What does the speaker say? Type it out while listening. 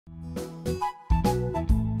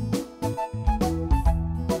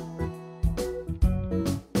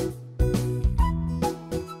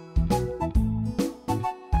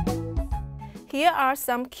Here are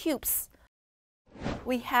some cubes.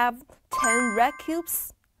 We have 10 red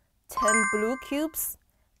cubes, 10 blue cubes,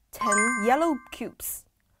 10 yellow cubes.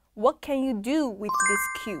 What can you do with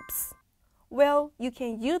these cubes? Well, you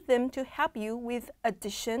can use them to help you with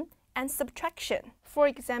addition and subtraction. For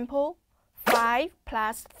example, 5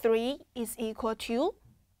 plus 3 is equal to.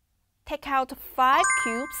 Take out 5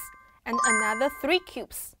 cubes and another 3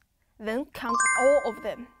 cubes. Then count all of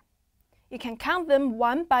them. You can count them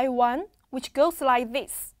one by one, which goes like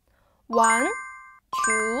this. 1,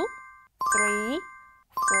 2, 3,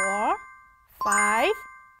 4, 5,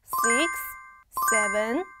 6,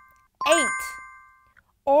 7, 8.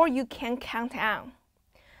 Or you can count on.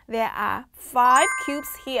 There are 5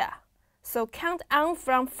 cubes here. So count on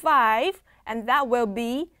from 5 and that will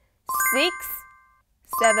be 6,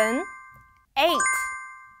 7, 8.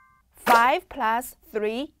 5 plus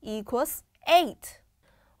 3 equals 8.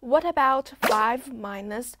 What about 5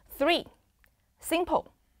 minus 3?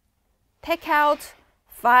 Simple. Take out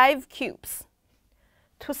 5 cubes.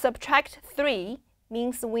 To subtract 3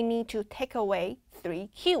 means we need to take away 3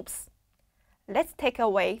 cubes. Let's take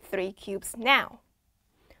away 3 cubes now.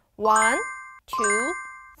 1, 2,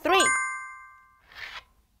 3.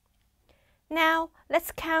 Now,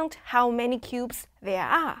 let's count how many cubes there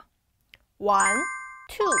are. 1,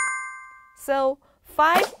 2. So,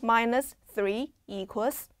 5 minus 3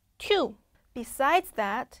 equals 2. Besides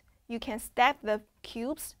that, you can stack the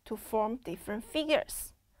cubes to form different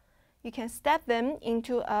figures. You can stack them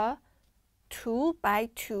into a 2 by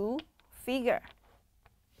 2 figure.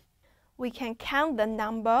 We can count the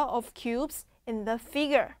number of cubes in the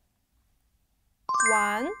figure.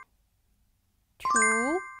 1,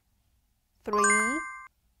 2, 3,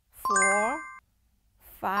 4,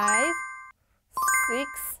 5,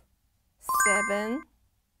 6, 7,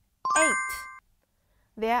 8.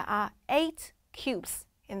 There are 8 cubes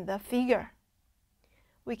in the figure.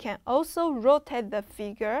 We can also rotate the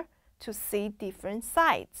figure to see different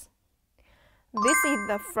sides. This is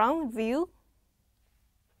the front view.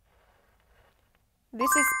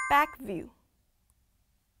 This is back view.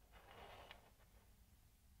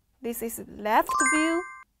 This is left view.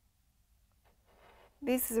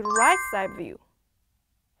 This is right side view.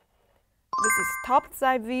 This is top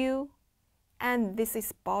side view. And this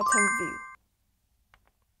is bottom view.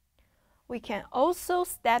 We can also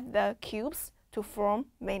stack the cubes to form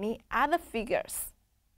many other figures.